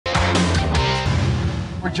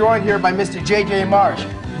we're joined here by Mr. J.J. Marsh,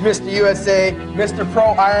 Mr. USA, Mr.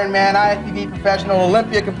 Pro Ironman, IFBB professional,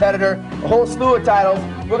 Olympia competitor, a whole slew of titles.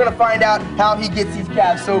 We're going to find out how he gets these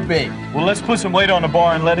calves so big. Well, let's put some weight on the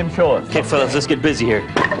bar and let him show us. Okay, fellas, let's get busy here.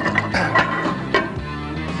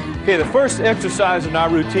 Okay, the first exercise in our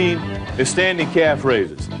routine is standing calf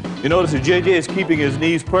raises. You notice that JJ is keeping his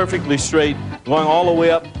knees perfectly straight, going all the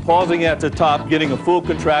way up, pausing at the top, getting a full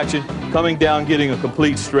contraction, coming down, getting a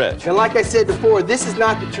complete stretch. And like I said before, this is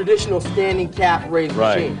not the traditional standing calf raise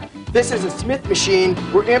machine. This is a Smith machine.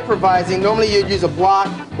 We're improvising. Normally you'd use a block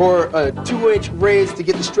or a 2-inch raise to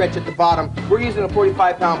get the stretch at the bottom. We're using a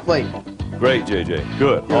 45-pound plate. Great, JJ.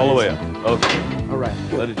 Good. All the way up. Okay. All right.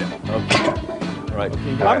 Let it down. Okay. All right.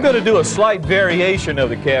 I'm going to do a slight variation of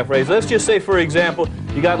the calf raise. Let's just say, for example,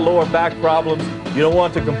 you got lower back problems. You don't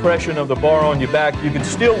want the compression of the bar on your back. You can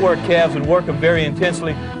still work calves and work them very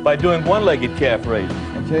intensely by doing one-legged calf raises.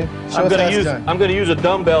 Okay. I'm going to use a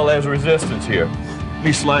dumbbell as resistance here. Let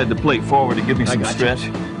me slide the plate forward to give me some stretch.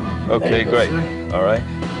 Okay, great. All right.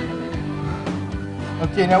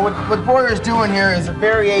 Okay, now what Boyer's doing here is a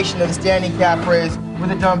variation of the standing calf raise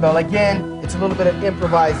with a dumbbell. Again, it's a little bit of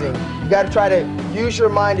improvising. You got to try to use your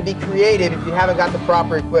mind to be creative if you haven't got the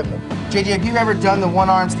proper equipment. JJ, have you ever done the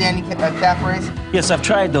one-arm standing calf raise? Yes, I've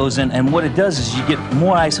tried those, and what it does is you get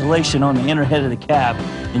more isolation on the inner head of the calf,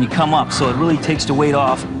 and you come up, so it really takes the weight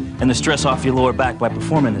off and the stress off your lower back by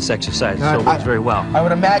performing this exercise. So it works very well. I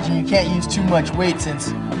would imagine you can't use too much weight since,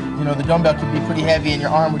 you know, the dumbbell could be pretty heavy and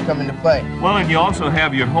your arm would come into play. Well, and you also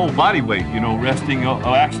have your whole body weight, you know, resting,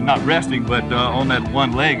 actually not resting, but on that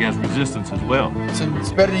one leg as resistance as well. So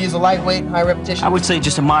it's better to use a lightweight, high repetition? I would say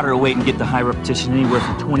just a moderate weight and get the high repetition anywhere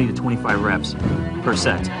from 20 to 25 reps per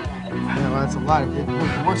set. Yeah, well, that's a lot. If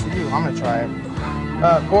it works for you, I'm going to try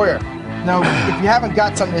it. Boyer, now, if you haven't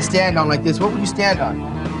got something to stand on like this, what would you stand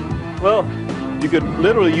on? Well, you could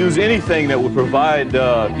literally use anything that would provide, you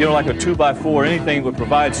know, like a 2x4, anything that would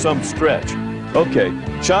provide some stretch. Okay,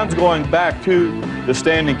 Shawn's going back to the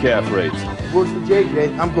standing calf raise. Works for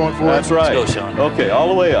JJ. I'm going for it. That's right. Let's go, Shawn. Okay, all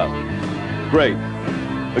the way up. Great.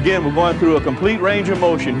 Again, we're going through a complete range of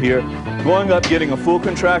motion here. Going up, getting a full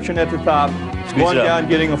contraction at the top. Going down,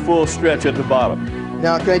 getting a full stretch at the bottom.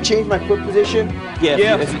 Now, can I change my foot position?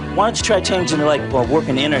 Yeah. Why don't you try changing to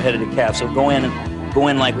working the inner head of the calf? So go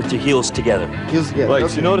in like with your heels together. Heels together. Right.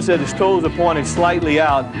 Okay. So you notice that his toes are pointed slightly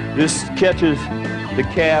out. This catches the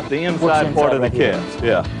calf, the inside part of the calf.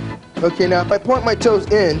 Yeah. Okay. Now, if I point my toes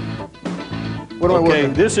in, what do I work on? Okay.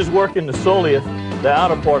 This is working the soleus, the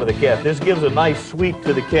outer part of the calf. This gives a nice sweep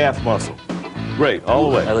to the calf muscle. Great. All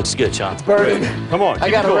the way. That looks good, Shawn. It's burning. Come on. I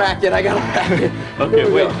got a racket. Okay.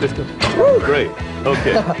 Wait. Great.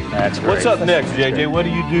 Okay. That's great. What's up next, JJ? What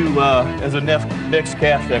do you do as a next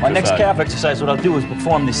calf exercise? My next calf exercise, what I'll do is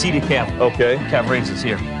perform the seated calf. Okay. Calf raises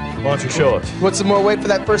here. Why don't you show us? Want some more weight for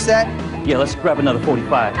that first set? Yeah, let's grab another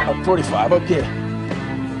 45. 45. Okay.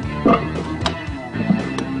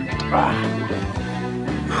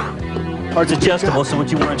 It's adjustable, so what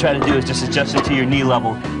you want to try to do is just adjust it to your knee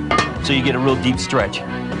level so you get a real deep stretch.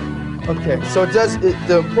 Okay. So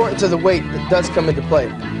the importance of the weight does come into play.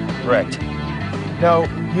 Correct. Now,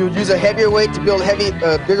 you would use a heavier weight to build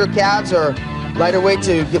bigger calves, or lighter weight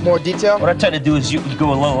to get more detail? What I try to do is you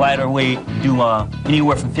go a little lighter weight, do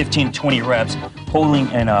anywhere from 15 to 20 reps, holding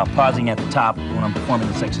and pausing at the top when I'm performing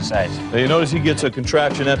this exercise. Now you notice he gets a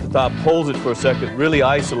contraction at the top, holds it for a second, really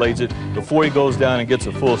isolates it before he goes down and gets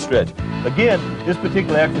a full stretch. Again, this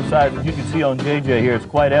particular exercise, as you can see on JJ here, it's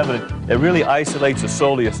quite evident, it really isolates the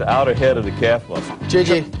soleus, the outer head of the calf muscle.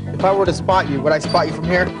 JJ, if I were to spot you, would I spot you from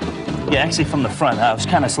here? Yeah, actually from the front. I was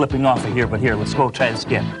kind of slipping off of here, but here, let's go try this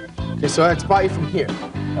again. Okay, so I'd spot you from here.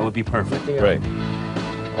 That would be perfect. Great.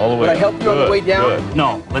 All the way. Would I help you on the way down? Good.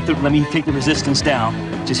 No, let me take the resistance down.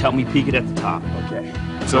 Just help me peak it at the top. Okay.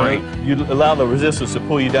 So you allow the resistance to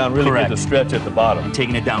pull you down, really Correct. get the stretch at the bottom. I'm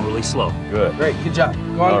taking it down really slow. Good. Great, good job.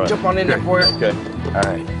 Go on, jump on in there for you. Okay. All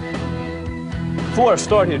right. Before I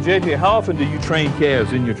start here, JJ, how often do you train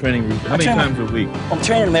calves in your training routine? How many times a week? I'm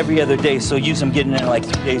training them every other day, so usually I'm getting in like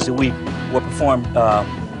 3 days a week. We'll perform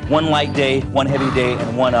one light day, one heavy day,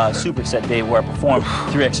 and one superset day where I perform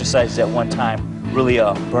 3 exercises at one time, really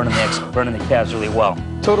burning the calves really well.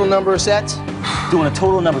 Total number of sets? Doing a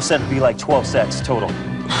total number of sets would be like 12 sets total.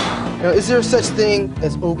 Now, is there such thing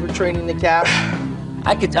as overtraining the calf?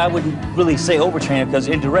 I wouldn't really say overtraining because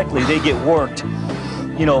indirectly they get worked,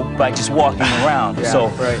 you know, by just walking around. Yeah, so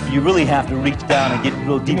right. you really have to reach down and get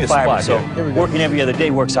real deep fiber. So working every other day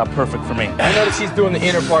works out perfect for me. I notice he's doing the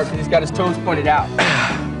inner part because he's got his toes pointed out.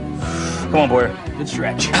 Come on, Boyer. Good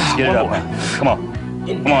stretch. Let's get it up, man. Come on.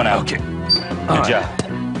 Come on now. Okay. Good job.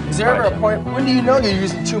 Is there ever a point, when do you know you're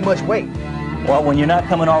using too much weight? Well, when you're not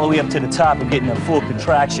coming all the way up to the top and getting a full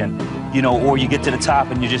contraction, you know, or you get to the top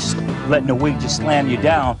and you're just letting the weight just slam you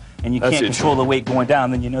down and you can't control the weight going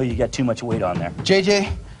down, then you know you got too much weight on there.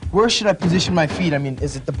 JJ, where should I position my feet? I mean,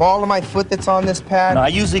 is it the ball of my foot that's on this pad? No, I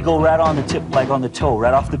usually go right on the tip, like on the toe,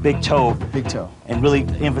 right off the big toe. Big toe. And really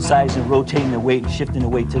emphasizing rotating the weight and shifting the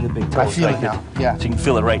weight to the big toe. I feel it now, yeah. So you can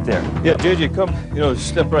feel it right there. Yeah, JJ, come, you know,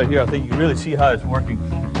 step right here. I think you can really see how it's working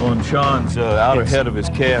on Shawn's outer head of his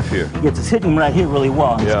calf here. Yes, it's hitting him right here really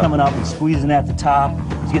well. He's coming up and squeezing at the top.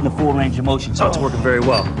 He's getting the full range of motion, so it's working very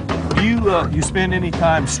well. Do you spend any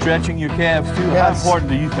time stretching your calves too? Yes. How important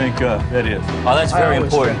do you think that is? Oh, that's very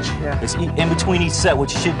important. Stretch, yeah. It's in between each set,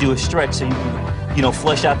 what you should do is stretch so you can, you know,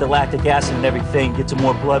 flush out the lactic acid and everything, get some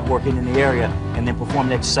more blood working in the area, and then perform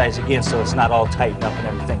the exercise again so it's not all tightened up and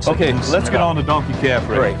everything. So Okay, let's get on the donkey calf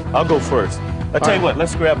raise. Great. I'll go first. I'll tell you what,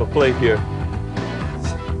 let's grab a plate here.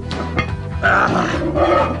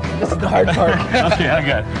 This is the hard part. Okay, I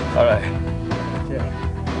got it. All right.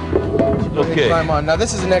 Okay. Climb on. Now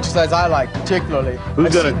this is an exercise I like particularly.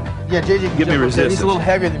 Who's gonna Yeah, JJ can give me jump up there. He's resistance? a little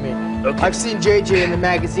heavier than me. Okay. I've seen JJ in the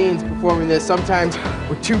magazines performing this, sometimes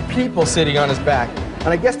with 2 people sitting on his back. And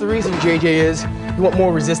I guess the reason, JJ, is you want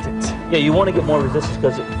more resistance. Yeah, you want to get more resistance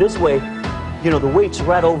because this way, you know, the weight's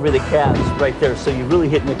right over the calves right there, so you're really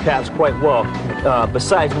hitting the calves quite well.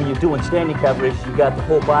 Besides, when you're doing standing calf raises, you got the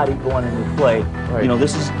whole body going into play. Right. You know,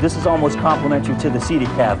 this is almost complementary to the seated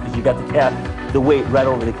calf because you got the weight right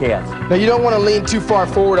over the calves. Now you don't want to lean too far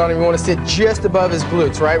forward on him. You want to sit just above his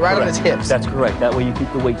glutes, right? Right on his hips. That's correct. That way you keep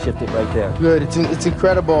the weight shifted right there. Good. It's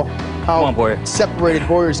incredible how Come on, Boyer. separated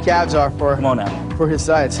Boyer's calves are Come on now. for his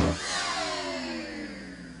sides.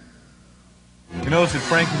 You notice that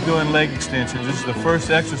Frank is doing leg extensions. This is the first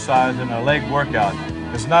exercise in our leg workout.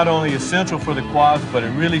 It's not only essential for the quads, but it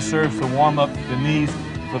really serves to warm up the knees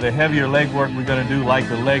for the heavier leg work we're going to do, like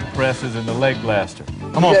the leg presses and the leg blaster.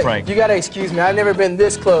 Come on, Frank. You got to excuse me. I've never been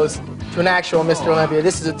this close to an actual Mr. Olympia.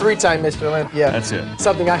 This is a 3-time Mr. Olympia. That's it.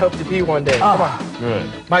 Something I hope to be one day. Come on.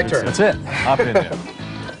 Good. My turn. That's it. Hop in there.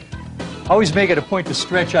 I always make it a point to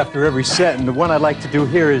stretch after every set, and the one I like to do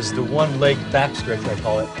here is the one leg back stretch, I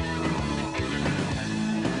call it.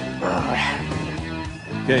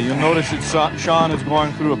 Okay, you'll notice that Shawn is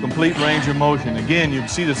going through a complete range of motion. Again, you can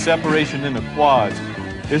see the separation in the quads.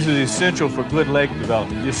 This is essential for good leg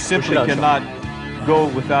development. You simply cannot go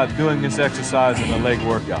without doing this exercise in a leg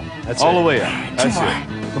workout. That's all it. the way up. That's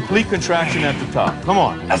it. Complete contraction at the top. Come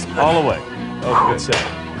on. All the way. Okay. That's it.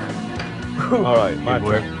 All right, my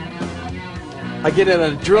turn. I get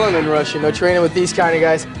an adrenaline rush, you know, training with these kind of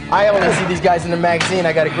guys. I only see these guys in the magazine.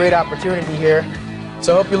 I got a great opportunity here.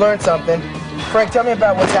 So I hope you learned something. Frank, tell me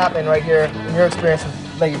about what's happening right here in your experience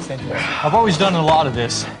with leg extensions. I've always done a lot of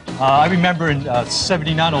this. I remember in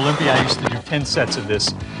 '79 Olympia, I used to do 10 sets of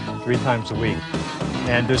this 3 times a week.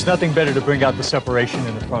 And there's nothing better to bring out the separation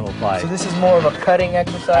in the frontal thigh. So this is more of a cutting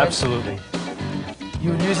exercise? Absolutely.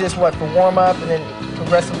 You would use this, what, for warm-up and then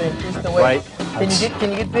progressively increase the weight? Right. Can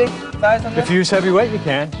you get big thighs on this? If you use heavy weight, you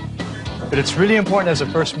can. But it's really important as a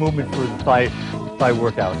first movement for the thigh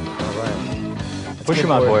workout. All right. Push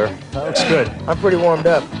him out, Boyer. That looks good. I'm pretty warmed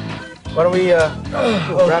up. Why don't we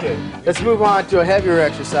let's move on to a heavier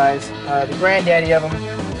exercise. The granddaddy of them,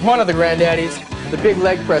 one of the granddaddies, the big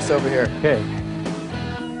leg press over here. Okay.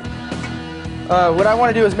 What I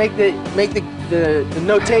want to do is make the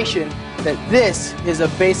notation that this is a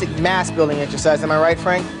basic mass building exercise. Am I right,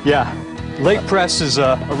 Frank? Yeah. Leg press is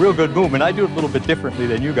a real good movement. I do it a little bit differently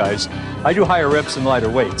than you guys. I do higher reps and lighter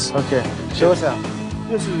weights. Okay. Show us how.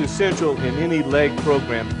 This is essential in any leg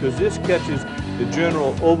program because this catches the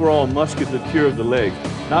general overall musculature of the leg.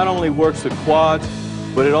 Not only works the quads,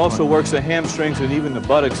 but it also works the hamstrings and even the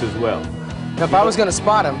buttocks as well. Now, if I was going to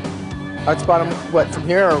spot him, I'd spot him, what, from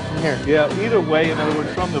here or from here? Yeah, either way, in other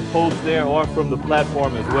words, from the post there or from the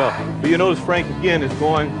platform as well. But you notice Frank, again, is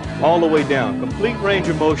going all the way down. Complete range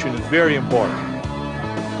of motion is very important.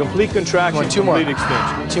 Complete contraction, complete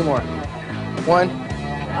extension. 2 more. 1.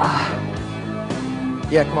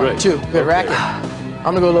 Yeah, come on. Great. 2. Good, rack it.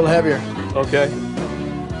 I'm going to go a little heavier. Okay.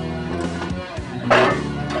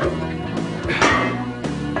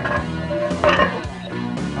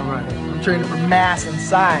 All right. I'm training for mass and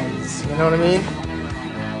size. You know what I mean?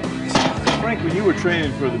 Frank, when you were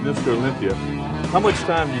training for the Mr. Olympia, how much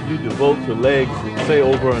time did you devote to legs, say,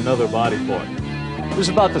 over another body part? It was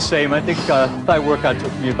about the same. I think thigh workout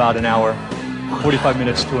took me about an hour, 45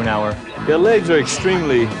 minutes to an hour. Yeah, legs are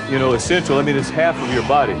extremely, essential. I mean, it's half of your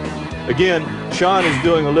body. Again, Shawn is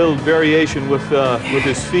doing a little variation with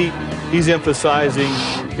his feet. He's emphasizing,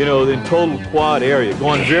 the total quad area,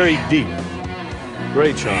 going very deep.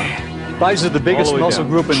 Great, Shawn. Thighs are the biggest All the way muscle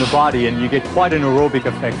down. group in the body, and you get quite an aerobic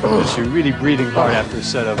effect from this. You're really breathing hard after a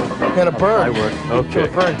set of Gonna burn. thigh work. Okay.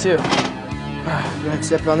 Gonna burn too. Go ahead,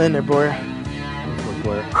 step on in there, boy.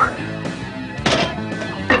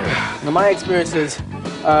 Now, my experience is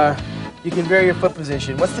you can vary your foot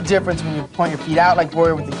position. What's the difference when you point your feet out like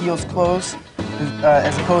Boyer with the heels closed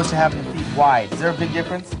as opposed to having the feet wide? Is there a big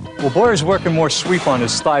difference? Well, Boyer's working more sweep on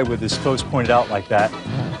his thigh with his toes pointed out like that.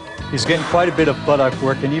 He's getting quite a bit of buttock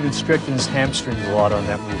work and even stretching his hamstrings a lot on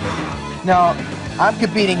that movement. Now, I'm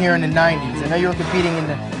competing here in the 90s. I know you were competing in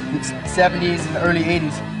the 70s and the early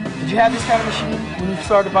 80s. Did you have this kind of machine when you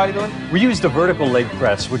started bodybuilding? We used a vertical leg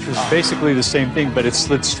press, which was basically the same thing, but it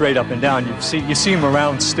slid straight up and down. You see him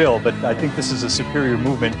around still, but I think this is a superior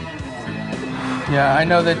movement. Yeah, I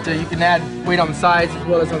know that you can add weight on the sides as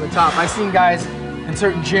well as on the top. I've seen guys in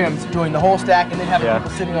certain gyms doing the whole stack and then having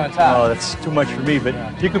people sitting on top. Oh, that's too much for me, but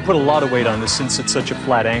you can put a lot of weight on this since it's such a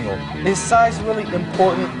flat angle. Is size really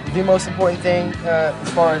important, the most important thing as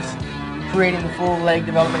far as creating the full leg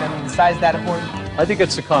development? I mean, is size that important? I think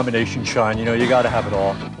it's a combination, Shawn. You know, you got to have it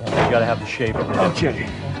all. You got to have the shape of it. Okay.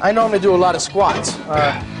 I normally do a lot of squats.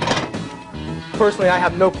 Personally, I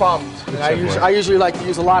have no problems. I usually like to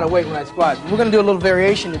use a lot of weight when I squat. We're going to do a little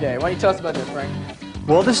variation today. Why don't you tell us about this, Frank?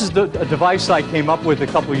 Well, this is a device I came up with a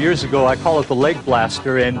couple of years ago. I call it the leg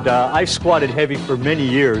blaster, and I squatted heavy for many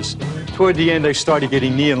years. Toward the end, I started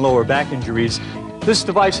getting knee and lower back injuries. This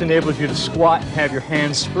device enables you to squat and have your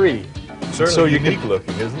hands free. Certainly so unique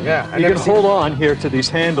looking, isn't it? Yeah. You can hold on here to these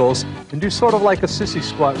handles and do sort of like a sissy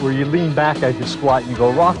squat where you lean back as you squat and you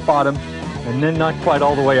go rock bottom and then not quite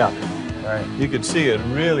all the way up. Right. You can see it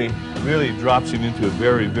really drops him into a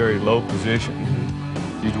very, very low position.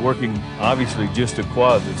 He's working, obviously, just the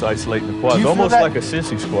quads. It's isolating the quads, almost like a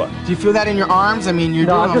sissy squat. Do you feel that in your arms? I mean, you're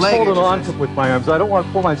doing I'm a just leg holding on exercise. with my arms. I don't want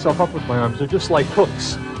to pull myself up with my arms. They're just like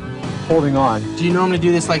hooks holding on. Do you normally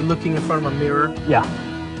do this like looking in front of a mirror? Yeah.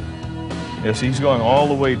 Yes, he's going all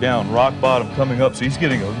the way down, rock bottom, coming up. So he's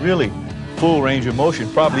getting a really full range of motion,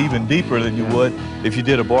 probably even deeper than you would if you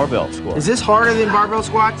did a barbell squat. Is this harder than barbell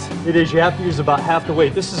squats? It is. You have to use about half the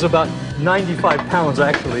weight. This is about 95 pounds,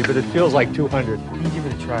 actually, but it feels like 200. Let me give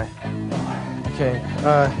it a try. Okay.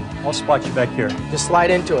 I'll spot you back here. Just slide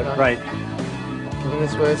into it, huh? Right. Going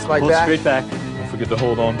this way, slide Pull back. straight back. Don't forget to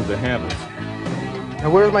hold on to the handles. Now,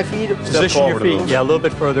 where's my feet? Position your forward a feet. little. Yeah, a little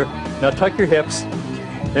bit further. Now tuck your hips.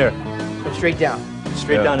 There. Go straight down.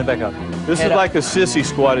 Straight down and back up. This Head is up. like a sissy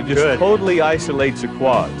squat. It just totally isolates the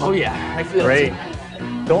quads. Oh, yeah. I feel Great.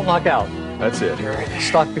 it. Don't lock out. That's it.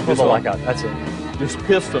 Stop before the Just lockout. That's it. Just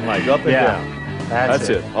piston like up and down. That's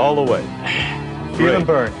it. All the way. Feel and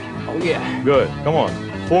burn. Oh, yeah. Good. Come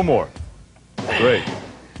on. 4 more. Great.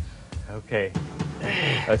 Okay.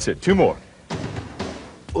 That's it. 2 more.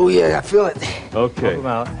 Oh, yeah. I feel it. Okay. Pump them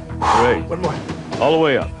out. Great. One more. All the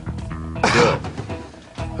way up. Good.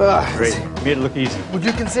 Great. Made it look easy. Would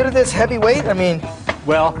you consider this heavyweight? I mean,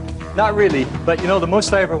 Well, not really. But you know, the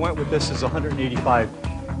most I ever went with this is 185.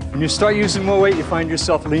 When you start using more weight, you find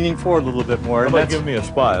yourself leaning forward a little bit more. How And about that's, give me a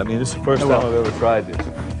spot? I mean, this is the first time I've ever tried this.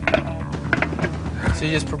 so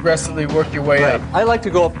you just progressively work your way right. up. I like to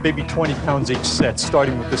go up maybe 20 pounds each set,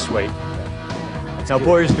 starting with this weight. Now,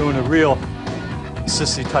 Boyer's doing a real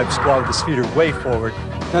sissy type squat with his feet are way forward.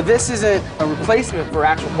 Now, this isn't a replacement for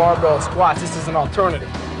actual barbell squats. This is an alternative.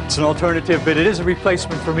 It's an alternative, but it is a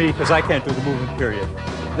replacement for me because I can't do the movement, period.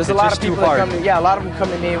 There's a It's lot just of people too that hard. come to, yeah, a lot of them come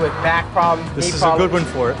to me with back problems, This knee is problems. a good one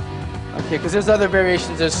for it. Okay, because there's other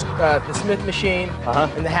variations. There's the Smith machine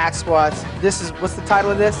and the hack squats. This is, what's the title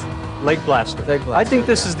of this? Leg blaster. Leg blaster, I think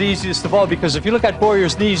this is the easiest of all because if you look at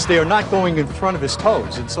Boyer's knees, they are not going in front of his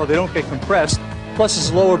toes, and so they don't get compressed. Plus,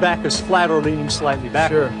 his lower back is flat or leaning slightly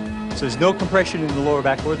backward. Sure. So there's no compression in the lower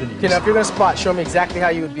back or the knees. Okay, now if you're going to spot, show me exactly how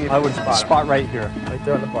you would be if I you would spot. spot right here. Right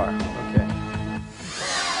there on the bar. Okay.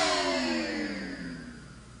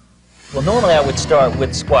 Well, normally I would start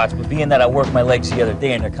with squats, but being that I worked my legs the other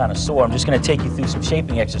day and they're kind of sore, I'm just going to take you through some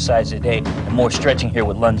shaping exercises today and more stretching here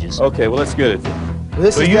with lunges. Okay, well, let's get it. Well,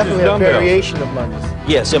 this So is you use definitely a dumbbells. variation of lunges.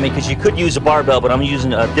 Yes, I mean, because you could use a barbell, but I'm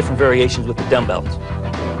using different variations with the dumbbells.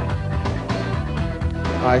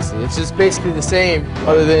 Oh, I see. It's just basically the same,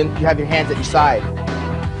 other than you have your hands at your side.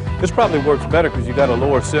 This probably works better because you got a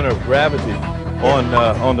lower center of gravity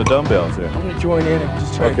on the dumbbells there. I'm going to join in and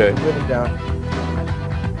just try to Okay. get the rhythm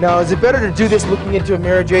down. Now, is it better to do this looking into a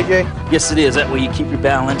mirror, JJ? Yes, it is. That way you keep your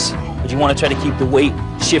balance, but you want to try to keep the weight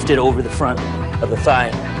shifted over the front of the thigh.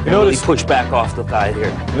 And really notice- push back off the thigh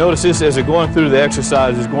here. You notice this as it's going through the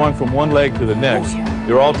exercise is going from one leg to the next. Oh, yeah.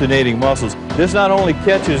 You're alternating muscles. This not only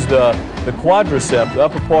catches the quadricep, the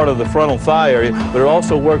upper part of the frontal thigh area, but it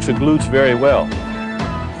also works the glutes very well.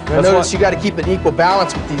 I notice you got to keep an equal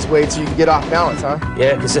balance with these weights so you can get off balance, huh?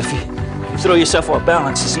 Yeah, because if you throw yourself off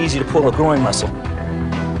balance, it's easy to pull a groin muscle.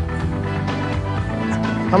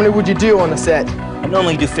 How many would you do on a set? I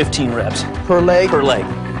normally do 15 reps. Per leg? Per leg.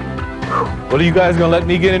 Well, are you guys going to let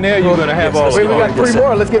me get in there? You're going to have all Wait, the we got 3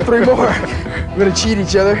 more. Let's get 3 more. We're going to cheat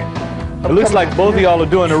each other. It looks like both of y'all are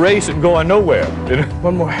doing a race and going nowhere.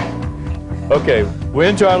 1 more. Okay, we're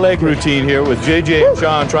into our leg routine here with JJ and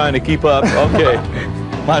Shawn trying to keep up. Okay,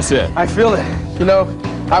 my set. I feel it. You know,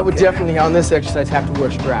 I would definitely on this exercise have to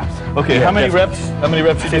wear straps. Okay, Yeah, how many definitely. reps? How many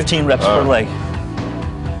reps you do? 15 reps per leg.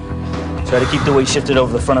 Try to keep the weight shifted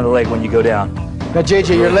over the front of the leg when you go down. Now,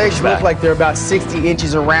 JJ, your legs Back. look like they're about 60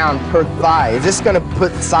 inches around per thigh. Is this going to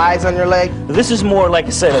put size on your leg? This is more, like I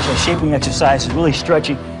said, a shaping exercise. It's really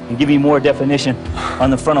stretching and giving you more definition on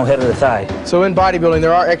the frontal head of the thigh. So in bodybuilding,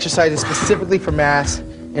 there are exercises specifically for mass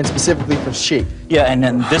and specifically for shape. Yeah, and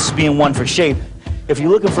then this being one for shape. If you're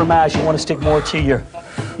looking for mass, you want to stick more to your,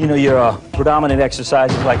 your predominant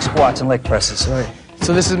exercises like squats and leg presses. Right.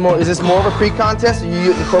 So this is more. Is this more of a pre-contest, or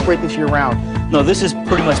you incorporate this year-round? No, this is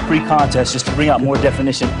pretty much pre-contest, just to bring out more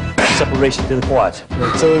definition and separation to the quads.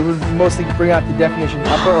 Right. So it would mostly bring out the definition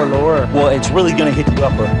upper or lower. Well, it's really going to hit the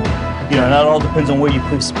upper. You know, that all depends on where you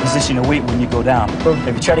position the weight when you go down. Okay.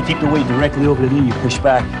 If you try to keep the weight directly over the knee, you push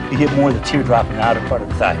back, you get more of the teardrop in the outer part of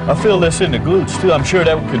the thigh. I feel this in the glutes too. I'm sure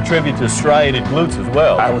that would contribute to striated glutes as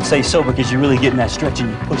well. I would say so because you're really getting that stretch and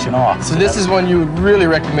you're pushing off. So this is one you would really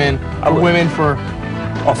recommend for women for.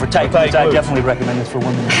 Oh, for tight glutes, I definitely recommend this for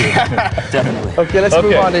women to do. Definitely. Okay, let's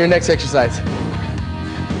move on to your next exercise.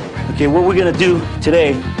 Okay, what we're gonna do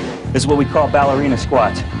today is what we call ballerina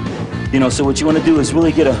squats. You know, so what you wanna do is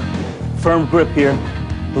really get a firm grip here.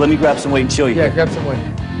 Let me grab some weight and show you. Yeah, grab some weight.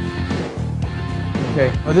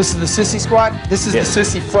 Okay. Oh, this is the sissy squat? This is the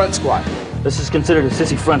sissy front squat. This is considered a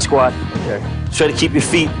sissy front squat. Okay. Try to keep your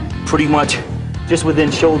feet pretty much just within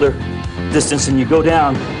shoulder distance, and you go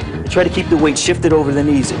down. Try to keep the weight shifted over the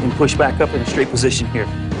knees and push back up in a straight position here.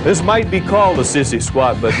 This might be called a sissy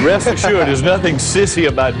squat, but rest assured there's nothing sissy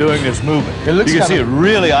about doing this movement. It looks you can see it kinda-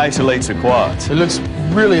 really isolates the quads. It looks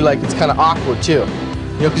really like it's kind of awkward too.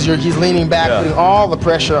 You know, because he's leaning back, Yeah. putting all the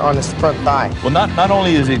pressure on his front thigh. Well, not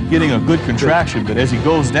only is it getting a good contraction, but as he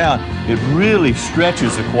goes down, it really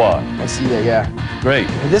stretches the quad. I see that, yeah. Great.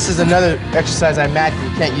 And this is another exercise I imagine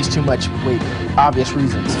you can't use too much weight, obvious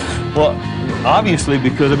reasons. Well, obviously,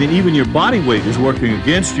 because, I mean, even your body weight is working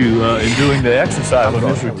against you in doing the exercise on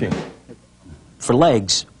this routine. For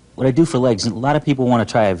legs, what I do for legs, a lot of people want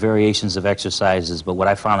to try variations of exercises, but what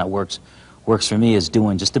I found that works for me is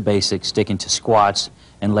doing just the basics, sticking to squats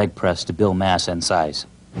and leg press to build mass and size.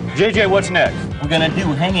 JJ, what's next? We're going to do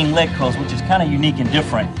hanging leg curls, which is kind of unique and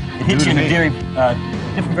different. It hits you in a very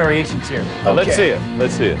different variations here. Let's see it.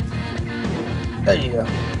 Let's see it. There you go.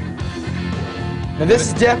 Now this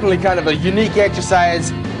is definitely kind of a unique exercise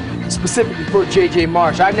specifically for JJ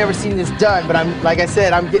Marsh. I've never seen this done, but like I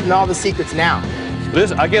said, I'm getting all the secrets now.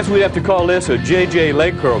 This, I guess we'd have to call this a JJ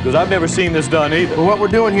leg curl, because I've never seen this done either. But what we're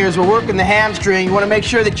doing here is we're working the hamstring. You want to make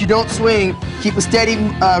sure that you don't swing. Keep a steady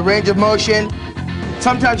range of motion.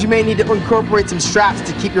 Sometimes you may need to incorporate some straps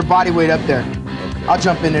to keep your body weight up there. I'll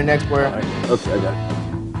jump in there next, Boyer. Okay, I got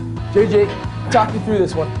it. JJ, talk me through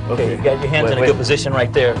this one. Okay, you got your hands in a good position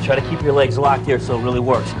right there. Try to keep your legs locked here so it really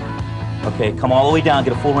works. Okay, come all the way down,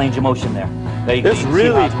 get a full range of motion there. There you go. This You can see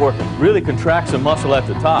how it's really, working. really contracts the muscle at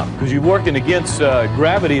the top, because you're working against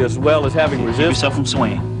gravity as well as having Keep resistance. yourself from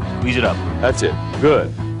swinging. Squeeze it up. That's it.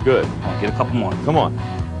 Good, good. Come on, get a couple more. Come on.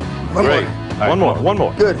 One Great. more. One more, one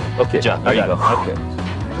more. Good. Okay. Good job. I There you got go. it. Okay.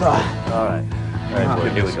 Ah. All right. All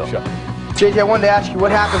right, Here we go. Shot. JJ, I wanted to ask you,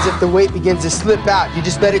 what happens if the weight begins to slip out? You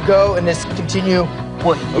just let it go and just continue.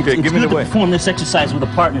 Well, Okay, it's give me good the to weight. perform this exercise with a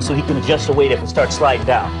partner so he can adjust the weight if it starts sliding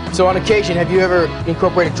down. So on occasion, have you ever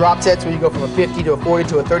incorporated drop sets where you go from a 50 to a 40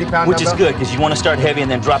 to a 30-pound Which is dumbbell? good because you want to start heavy and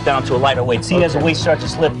then drop down to a lighter weight. See, as the weight starts to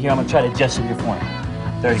slip here, I'm going to try to adjust it here for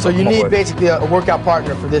him. There you So go. you Come need over. basically a workout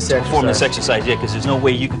partner for this exercise. Perform this exercise, yeah, because there's no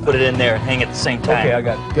way you can put it in there and hang at the same time. Okay, I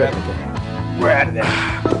got it. Good. We're out of there.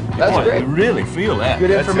 That's Boy, great. You really feel that.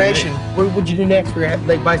 Good That's information. amazing. What would you do next for your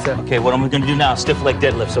leg bicep? Okay, what I'm going to do now is stiff leg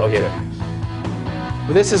deadlifts over here.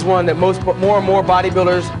 Well, this is one that more and more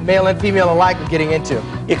bodybuilders, male and female alike, are getting into.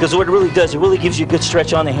 Yeah, because what it really does, it really gives you a good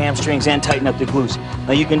stretch on the hamstrings and tighten up the glutes.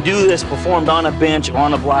 Now you can do this performed on a bench,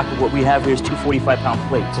 on a block. What we have here is two 45-pound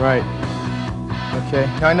plates. Right. Okay.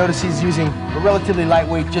 Now I notice he's using a relatively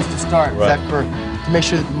lightweight just to start. Right. Is that to make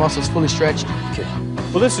sure that the muscle's fully stretched? Okay.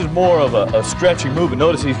 Well, this is more of a stretching movement.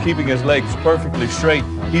 Notice he's keeping his legs perfectly straight.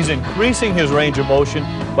 He's increasing his range of motion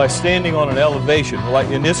by standing on an elevation, like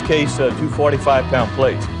in this case, two 45-pound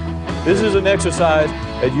plates. This is an exercise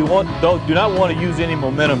that you do not want to use any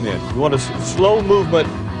momentum in. You want a slow movement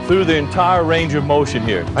through the entire range of motion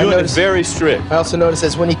here. Doing it very strict. I also notice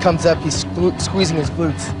as when he comes up, he's squeezing his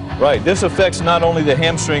glutes. Right. This affects not only the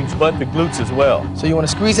hamstrings, but the glutes as well. So you want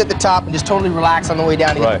to squeeze at the top and just totally relax on the way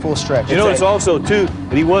down to get the full stretch. You notice also, too,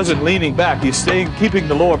 that he wasn't leaning back. He's keeping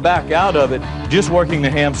the lower back out of it, just working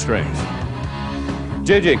the hamstrings.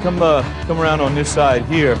 JJ, come around on this side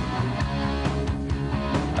here.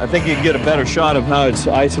 I think you can get a better shot of how it's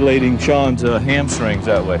isolating Shawn's hamstrings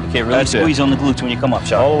that way. Okay, really squeeze on the glutes when you come up,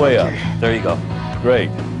 Shawn. All the way up. There you go. Great.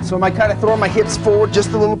 So am I kind of throwing my hips forward just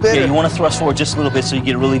a little bit? Yeah, you want to thrust forward just a little bit so you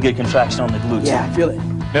get a really good contraction on the glutes. Yeah, I feel it.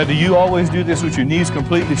 Now, do you always do this with your knees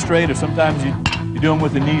completely straight, or sometimes you do them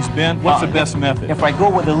with the knees bent? What's the best method? If I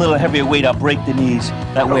go with a little heavier weight, I'll break the knees.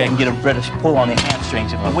 That way I can get a better pull on the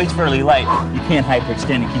hamstrings. If the weight's fairly light, you can't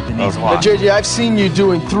hyperextend and keep the knees locked. Now, JJ, I've seen you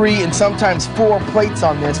doing 3 and sometimes 4 plates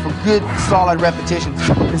on this for good, solid repetitions.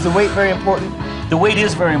 Is the weight very important? The weight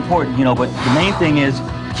is very important, you know, but the main thing is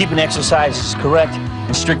keeping exercises correct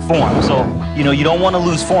and strict form. So, you know, you don't want to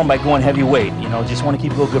lose form by going heavy weight. You know, just want to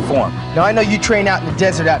keep a little good form. Now, I know you train out in the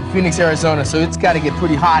desert out in Phoenix, Arizona, so it's got to get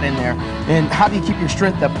pretty hot in there. And how do you keep your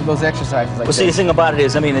strength up for those exercises like Well, see, the thing about it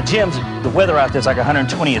is, I mean, the gyms, the weather out there is like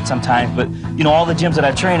 120 at sometimes, but, you know, all the gyms that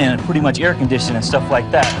I train in are pretty much air conditioned and stuff like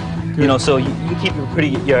that. Good. You know, so you keep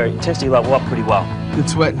your intensity level up pretty well. Good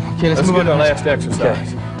sweat. Okay, let's move on to the last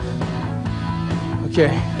exercise.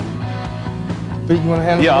 Okay. But you want to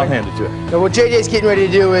handle it? Yeah, I'll hand it to you. Now, what JJ's getting ready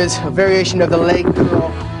to do is a variation of the leg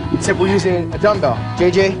curl, except we're using a dumbbell.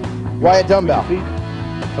 JJ, why a dumbbell?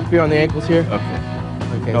 Up here on the ankles here.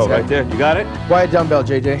 Okay. Okay. Oh, right there. You got it? Why a dumbbell,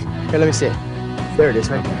 JJ? Here, let me see it. There it is,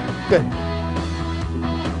 right there. Good.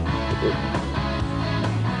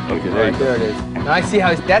 Okay, there you go. There it is. Now I see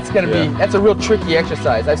how that's going to be, that's a real tricky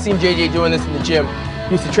exercise. I've seen JJ doing this in the gym.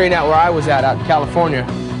 He used to train out where I was out in California.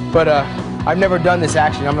 But I've never done this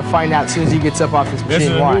action. I'm going to find out as soon as he gets up off this machine. This is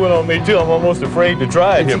a new one on me, too. I'm almost afraid to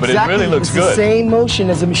try it here, but it really looks good. It's the same motion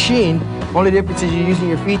as a machine. Only difference is you're using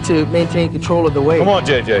your feet to maintain control of the weight. Come on,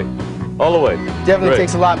 JJ. All the way. Definitely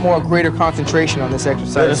takes a lot more greater concentration on this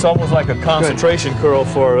exercise. It's almost like a concentration curl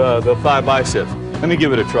for the thigh biceps. Let me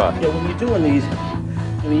give it a try. Yeah, when you're doing these,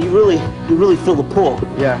 I mean, you really feel the pull.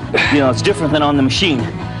 Yeah. You know, it's different than on the machine.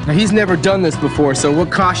 Now, he's never done this before, so what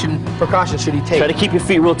precautions should he take? Try to keep your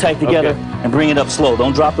feet real tight together and bring it up slow.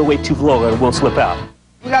 Don't drop the weight too low or it will slip out.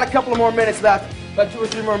 We got a couple of more minutes left, about 2 or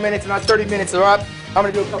 3 more minutes, and our 30 minutes are up. I'm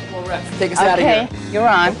going to do a couple more reps. Take us out of here. Okay, you're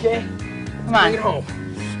on. Okay. Come on. Bring it home.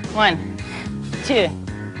 1, 2,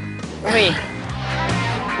 3,